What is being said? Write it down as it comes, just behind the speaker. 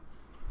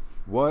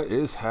What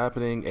is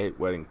happening, 8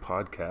 Wedding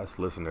Podcast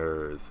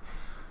listeners?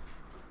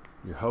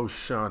 Your host,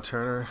 Sean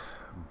Turner,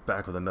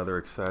 back with another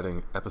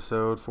exciting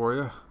episode for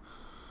you.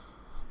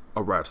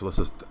 Alright, so let's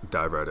just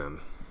dive right in.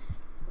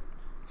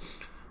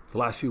 The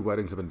last few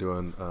weddings I've been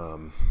doing,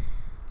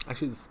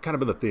 actually, it's kind of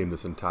been the theme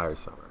this entire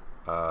summer.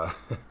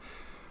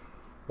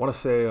 Want to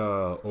say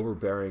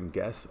overbearing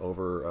guests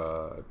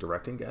over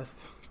directing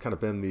guests. It's kind of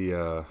been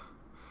the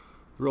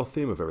real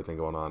theme of everything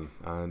going on.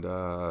 And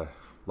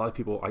a lot of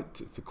people,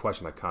 it's a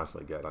question I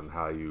constantly get on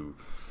how you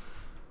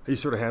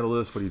sort of handle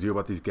this, what do you do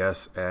about these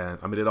guests? And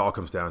I mean, it all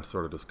comes down to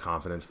sort of just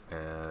confidence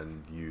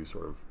and you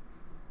sort of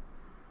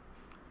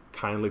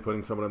kindly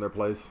putting someone in their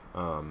place.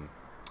 I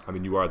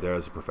mean, you are there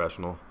as a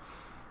professional,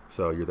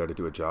 so you're there to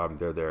do a job, and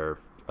they're there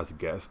as a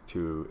guest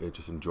to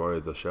just enjoy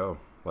the show.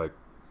 Like,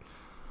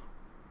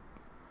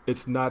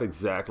 it's not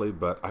exactly,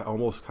 but I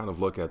almost kind of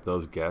look at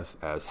those guests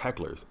as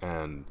hecklers,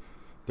 and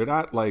they're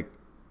not like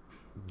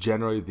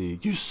generally the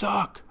 "you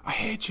suck, I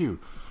hate you,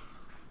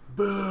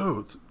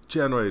 boo." It's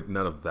generally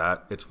none of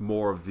that. It's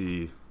more of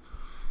the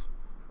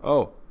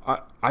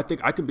I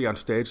think I can be on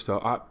stage, so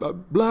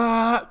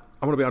blah.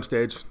 I want to be on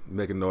stage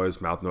making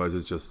noise, mouth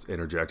noises, just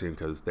interjecting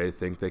because they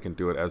think they can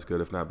do it as good,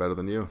 if not better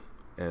than you.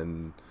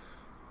 And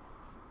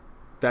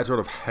that sort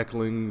of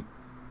heckling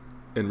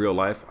in real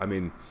life, I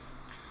mean,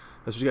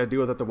 that's what you got to deal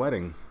with at the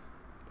wedding.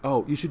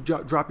 Oh, you should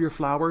drop your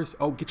flowers.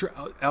 Oh, get your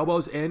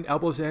elbows in.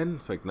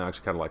 It's like, no, I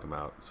actually kind of like them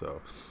out.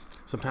 So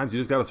sometimes you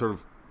just got to sort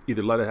of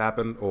either let it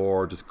happen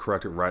or just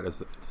correct it right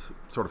as it's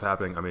sort of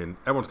happening. I mean,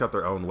 everyone's got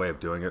their own way of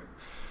doing it.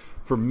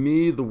 For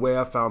me, the way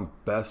I found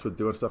best with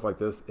doing stuff like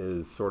this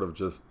is sort of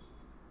just,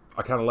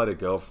 I kind of let it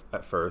go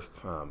at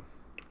first,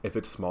 if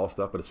it's small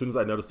stuff. But as soon as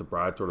I notice the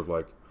bride sort of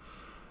like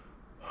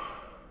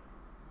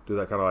do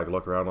that kind of like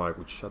look around like,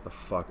 shut the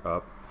fuck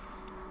up.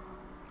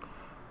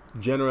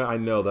 Generally, I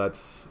know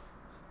that's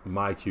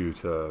my cue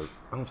to,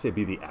 I don't say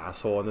be the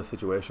asshole in this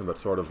situation, but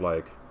sort of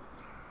like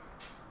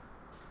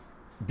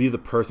be the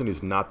person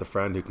who's not the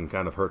friend who can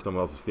kind of hurt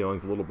someone else's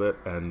feelings a little bit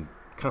and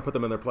kind of put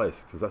them in their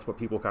place, because that's what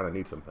people kind of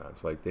need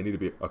sometimes. Like, they need to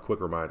be a quick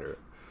reminder.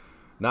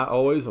 Not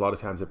always. A lot of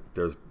times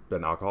there's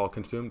been alcohol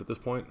consumed at this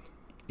point.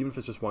 Even if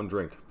it's just one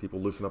drink,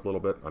 people loosen up a little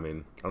bit. I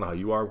mean, I don't know how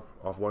you are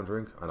off one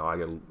drink. I know I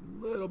get a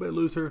little bit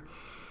looser,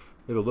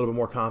 maybe a little bit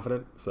more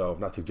confident. So I'm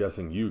not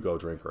suggesting you go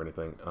drink or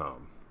anything,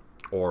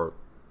 or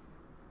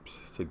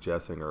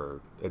suggesting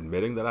or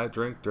admitting that I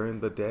drink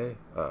during the day.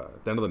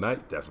 At the end of the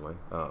night, definitely.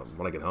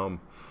 When I get home,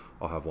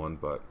 I'll have one.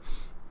 But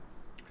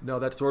no,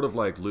 that sort of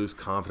like loose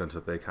confidence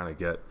that they kind of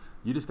get,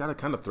 you just got to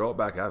kind of throw it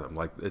back at them.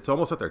 Like, it's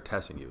almost like they're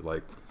testing you.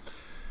 Like,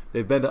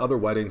 they've been to other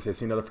weddings, they've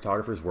seen other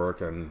photographers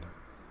work, and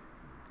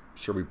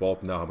sure, we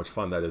both know how much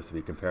fun that is to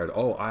be compared.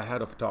 Oh, I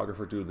had a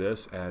photographer do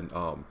this, and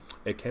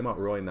it came out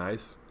really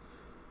nice.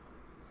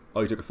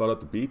 Oh, you took a photo at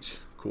the beach?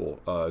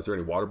 Cool. Is there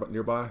any water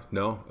nearby?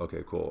 No?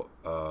 Okay, cool.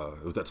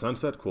 It was at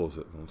sunset? Cool.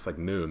 It's like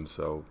noon,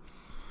 so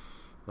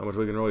not much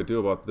we can really do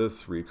about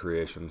this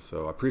recreation.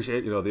 So I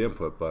appreciate, the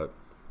input, but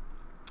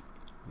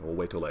we'll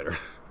wait till later.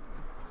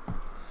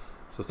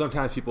 So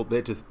sometimes people,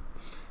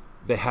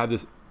 they have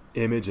this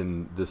image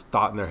and this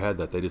thought in their head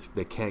that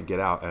they can't get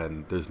out,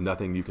 and there's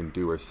nothing you can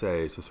do or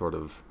say to sort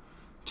of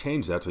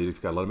change that. So you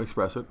just gotta let them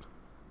express it,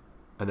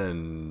 and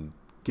then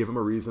give them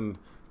a reason,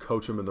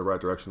 coach them in the right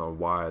direction on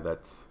why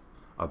that's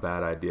a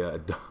bad idea, a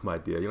dumb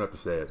idea. You don't have to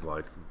say it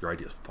like your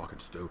idea is fucking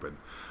stupid,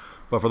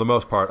 but for the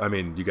most part, I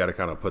mean, you got to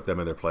kind of put them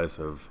in their place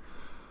of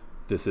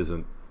this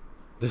isn't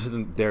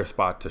their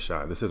spot to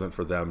shine. This isn't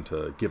for them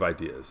to give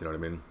ideas. You know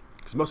what I mean?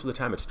 Because most of the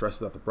time it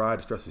stresses out the bride,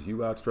 it stresses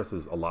you out, it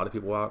stresses a lot of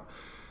people out.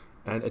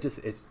 And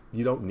it's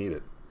you don't need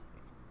it.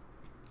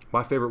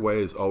 My favorite way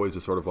is always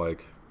just sort of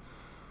like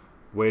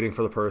waiting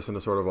for the person to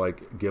sort of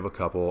like give a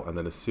couple, and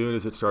then as soon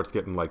as it starts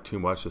getting like too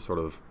much, just sort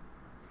of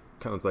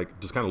kind of like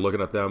just kind of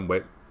looking at them,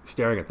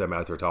 staring at them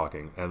as they're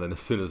talking, and then as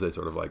soon as they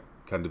sort of like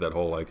kind of do that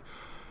whole like,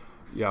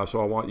 yeah,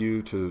 so I want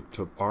you to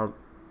arm.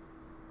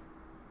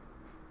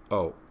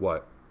 Oh,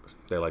 what?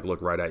 They like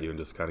look right at you and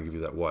just kind of give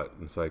you that what?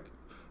 And it's like,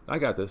 I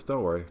got this.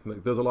 Don't worry.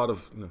 Like, there's a lot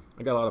of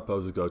I got a lot of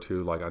poses to go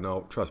to. Like, I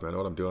know. Trust me. I know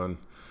what I'm doing.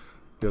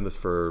 Doing this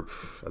for,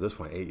 at this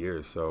point, 8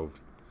 years. So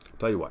I'll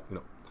tell you what,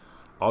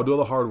 I'll do all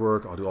the hard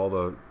work. I'll do all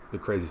the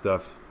crazy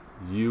stuff.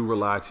 You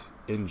relax,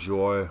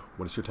 enjoy.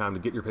 When it's your time to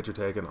get your picture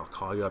taken, I'll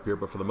call you up here.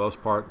 But for the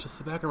most part, just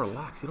sit back and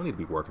relax. You don't need to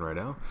be working right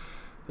now.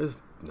 There's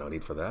no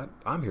need for that.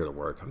 I'm here to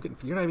work.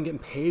 You're not even getting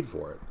paid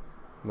for it.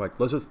 I'm like,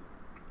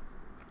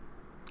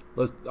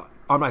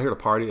 I'm not here to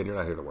party and you're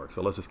not here to work.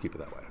 So let's just keep it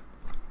that way.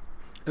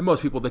 And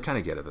most people, they kind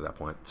of get it at that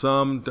point.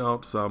 Some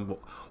don't. Some,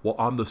 well,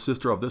 I'm the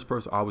sister of this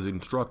person. I was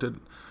instructed.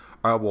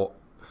 I will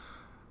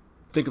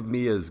think of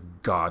me as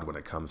God when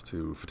it comes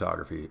to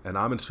photography, and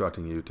I'm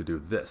instructing you to do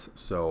this.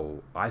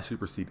 So I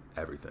supersede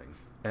everything.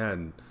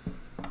 And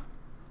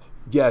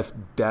yeah, if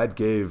dad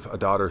gave a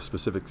daughter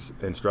specific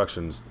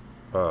instructions,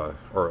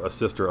 or a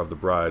sister of the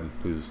bride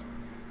who's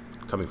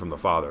coming from the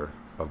father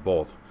of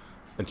both,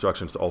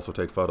 instructions to also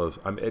take photos,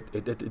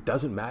 it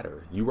doesn't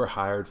matter. You were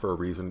hired for a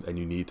reason, and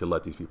you need to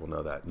let these people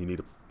know that. You need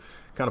to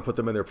kind of put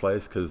them in their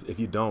place, because if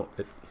you don't,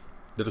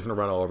 they're just going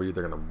to run all over you.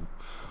 They're going to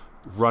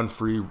run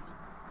free,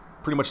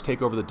 pretty much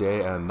take over the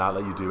day and not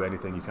let you do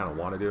anything you kind of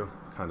want to do,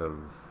 kind of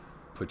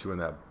put you in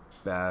that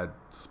bad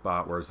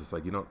spot where it's just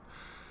like you don't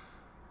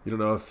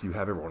know if you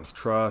have everyone's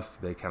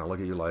trust. They kind of look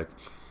at you like,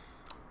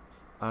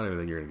 I don't even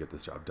think you're going to get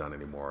this job done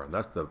anymore. And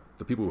that's the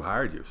people who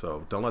hired you.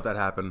 So don't let that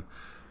happen.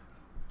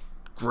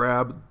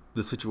 Grab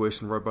the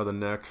situation right by the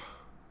neck,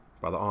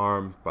 by the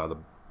arm, by the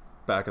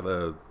back of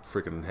the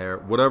freaking hair,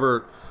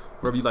 whatever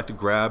you like to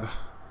grab,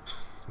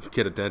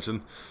 get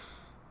attention.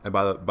 And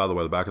by the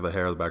way, the back of the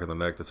hair, the back of the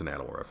neck, that's an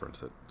animal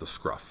reference. The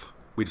scruff.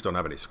 We just don't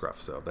have any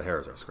scruff, so the hair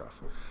is our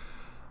scruff.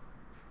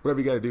 Whatever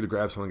you got to do to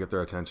grab someone, get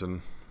their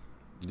attention,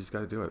 you just got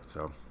to do it.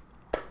 So,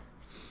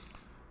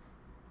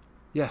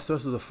 yeah, so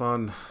this is a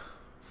fun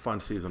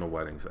season of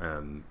weddings,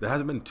 and there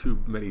hasn't been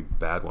too many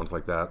bad ones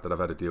like that I've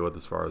had to deal with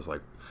as far as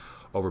like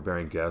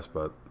overbearing guests,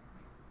 but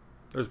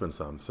there's been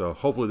some. So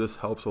hopefully this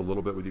helps a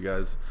little bit with you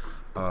guys.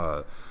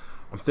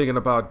 I'm thinking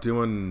about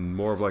doing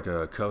more of like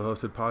a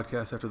co-hosted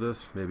podcast after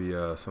this, maybe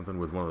something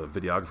with one of the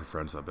videographer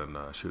friends I've been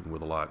shooting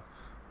with a lot.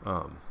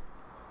 A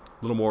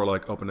little more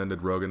like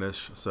open-ended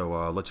Rogan-ish. So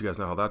I'll let you guys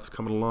know how that's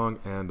coming along,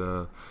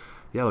 and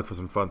yeah, look for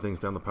some fun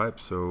things down the pipe.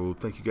 So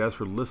thank you guys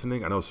for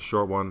listening. I know it's a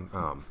short one.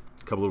 A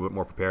little bit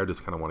more prepared.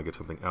 Just kind of want to get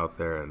something out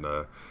there and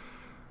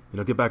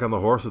get back on the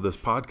horse of this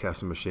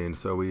podcasting machine,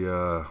 so we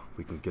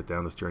can get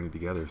down this journey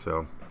together.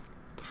 So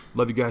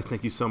love you guys.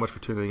 Thank you so much for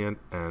tuning in,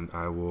 and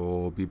I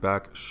will be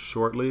back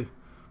shortly.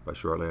 By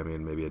shortly, I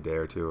mean maybe a day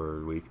or two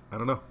or a week. I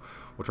don't know.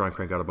 We'll try and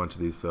crank out a bunch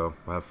of these, so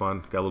we'll have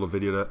fun. Got a little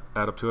video to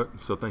add up to it.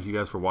 So thank you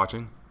guys for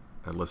watching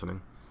and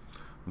listening.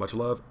 Much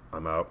love.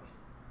 I'm out.